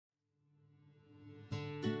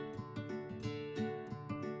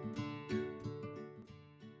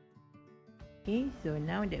Okay, so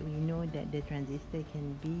now that we know that the transistor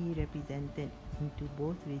can be represented into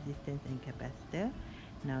both resistance and capacitor,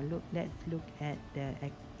 now let's look at the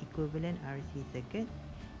equivalent RC circuit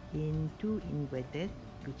in two inverters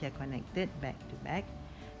which are connected back to back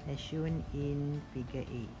as shown in figure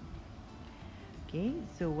A. Okay,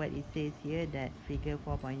 so what it says here that figure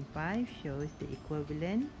 4.5 shows the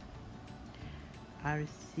equivalent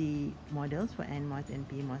RC models for NMOS and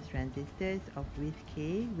PMOS transistors of width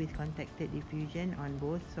K with contacted diffusion on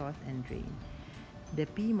both source and drain. The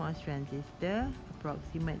PMOS transistor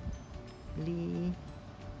approximately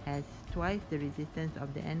has twice the resistance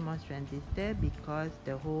of the NMOS transistor because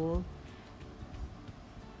the holes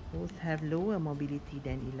have lower mobility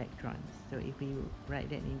than electrons. So if we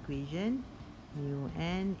write that equation, mu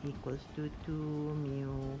n equals to 2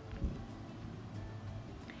 mu p.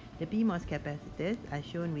 The PMOS capacitors are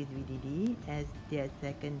shown with VDD as their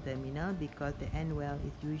second terminal because the N well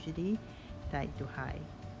is usually tied to high.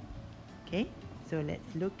 Okay, so let's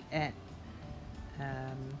look at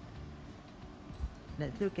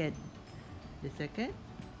the circuit.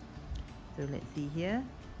 So let's see here.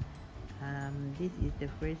 This is the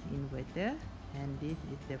first inverter and this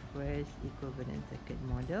is the first equivalent circuit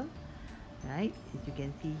model. Right, as you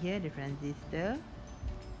can see here, the transistor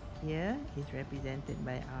here is represented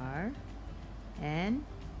by R and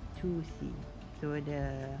 2C. So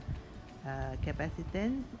the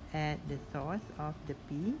capacitance at the source of the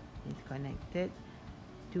P is connected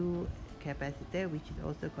to capacitor which is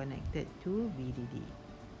also connected to VDD.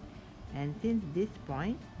 And since this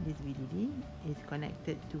point, this VDD is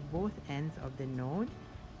connected to both ends of the node,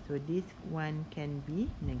 so this one can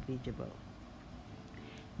be negligible.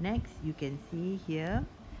 Next, you can see here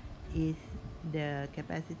is the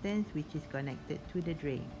capacitance which is connected to the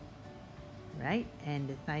drain, right? And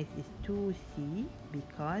the size is 2C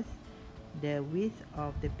because the width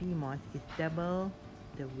of the PMOS is double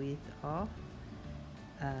the width of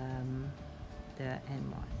the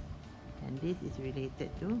NMOS, and this is related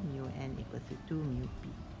to mu n equals to 2 mu p.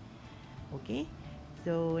 Okay,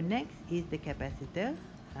 so next is the capacitor.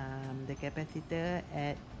 The capacitor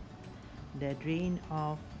at the drain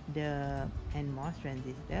of the NMOS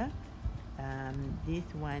transistor. This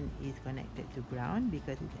one is connected to ground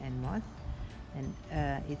because it's NMOS, and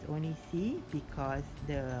it's only C because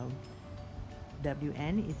the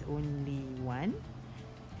Wn is only 1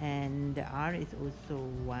 and the R is also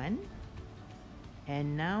 1.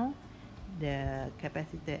 And now the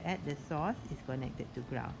capacitor at the source is connected to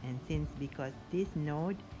ground, and because this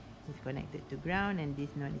node is connected to ground and this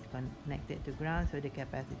node is connected to ground, so the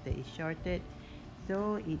capacitor is shorted,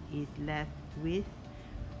 so it is left with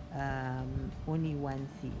only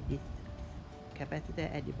 1C. This capacitor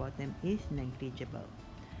at the bottom is negligible.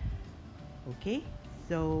 Okay,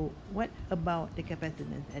 so what about the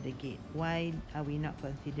capacitance at the gate? Why are we not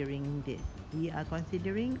considering this? We are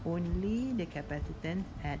considering only the capacitance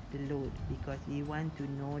at the load because we want to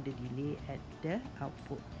know the delay at the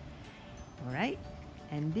output. Alright,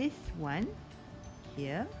 and this one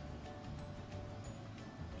here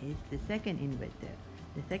is the second inverter.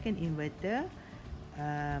 The second inverter,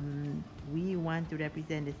 we want to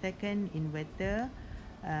represent the second inverter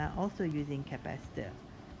also using capacitor.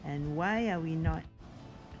 And why are we not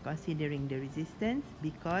considering the resistance?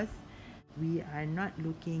 Because we are not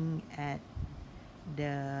looking at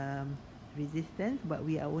the resistance, but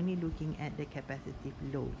we are only looking at the capacitive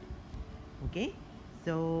load. Okay,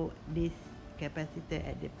 so this capacitor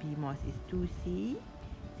at the PMOS is 2C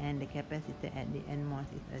and the capacitor at the NMOS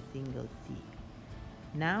is a single C.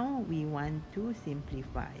 Now we want to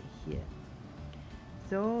simplify here.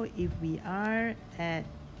 So if we are at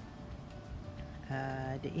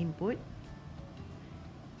the input,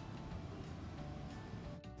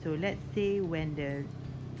 so let's say when the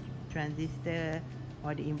transistor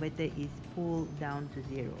or the inverter is pulled down to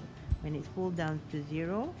 0. When it's pulled down to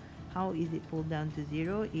 0, how is it pulled down to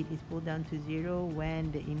 0? It is pulled down to 0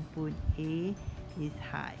 when the input A is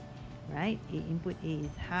high, right? Input A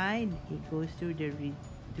is high, it goes to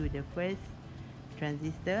the first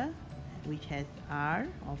transistor which has R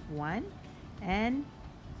of 1, and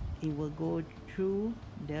it will go through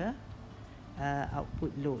the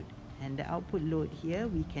output load. And the output load here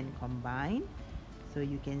we can combine. So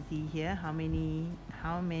you can see here how many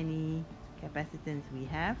capacitance we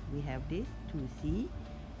have. We have this 2C,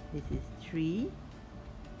 this is 3,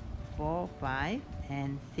 4, 5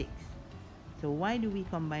 and 6. So why do we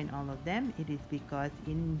combine all of them? It is because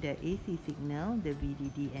in the AC signal, the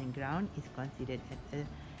VDD and ground is considered as a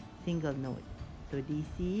single node. So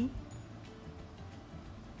DC,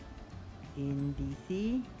 in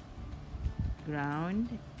DC,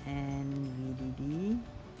 ground and VDD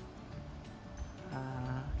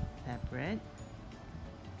are separate,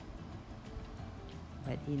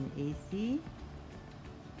 but in AC,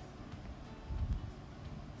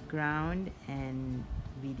 ground and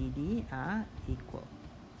VDD are equal.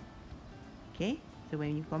 Okay, so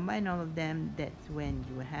when you combine all of them, that's when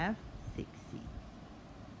you have 6C.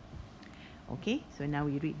 Okay, so now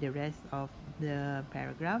we read the rest of the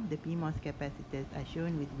paragraph. The PMOS capacitors are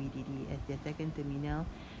shown with VDD as their second terminal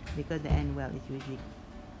because the end well is usually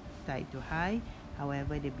tied to high.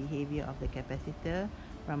 However, the behavior of the capacitor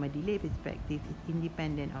from a delay perspective is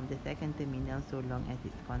independent of the second terminal so long as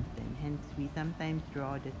it's constant. Hence, we sometimes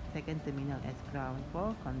draw the second terminal as ground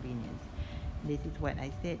for convenience. This is what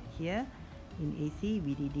I said here. In AC,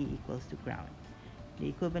 VDD equals to ground. The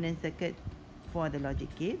equivalent circuit for the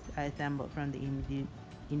logic gates are assembled from the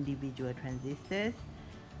individual transistors.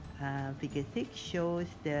 Figure 6 shows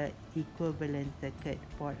the equivalent circuit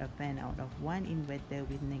for a fan out of one inverter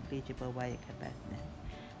with negligible wire capacitance.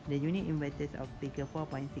 The unit inverters of figure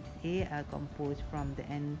 4.6a are composed from the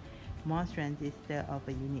NMOS transistor of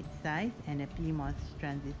a unit size and a PMOS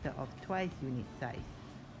transistor of twice unit size.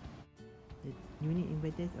 The unit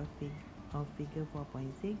inverters of figure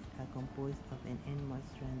 4.6 are composed of an NMOS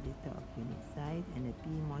transistor of unit size and a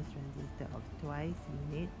PMOS transistor of twice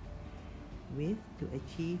unit width to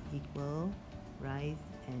achieve equal rise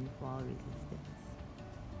and fall resistance.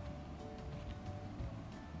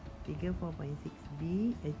 Figure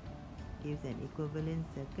 4.6b gives an equivalent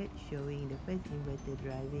circuit showing the first inverter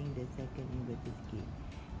driving the second inverter's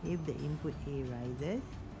gate. If the input A rises,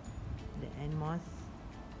 the NMOS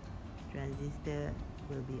transistor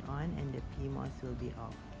will be on and the PMOS will be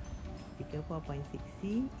off. Figure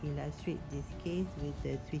 4.6c illustrates this case with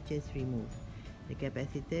the switches removed. The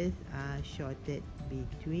capacitors are shorted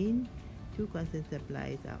between. Two constant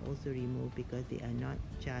supplies are also removed because they are not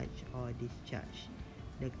charged or discharged.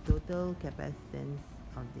 The total capacitance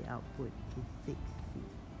of the output is 6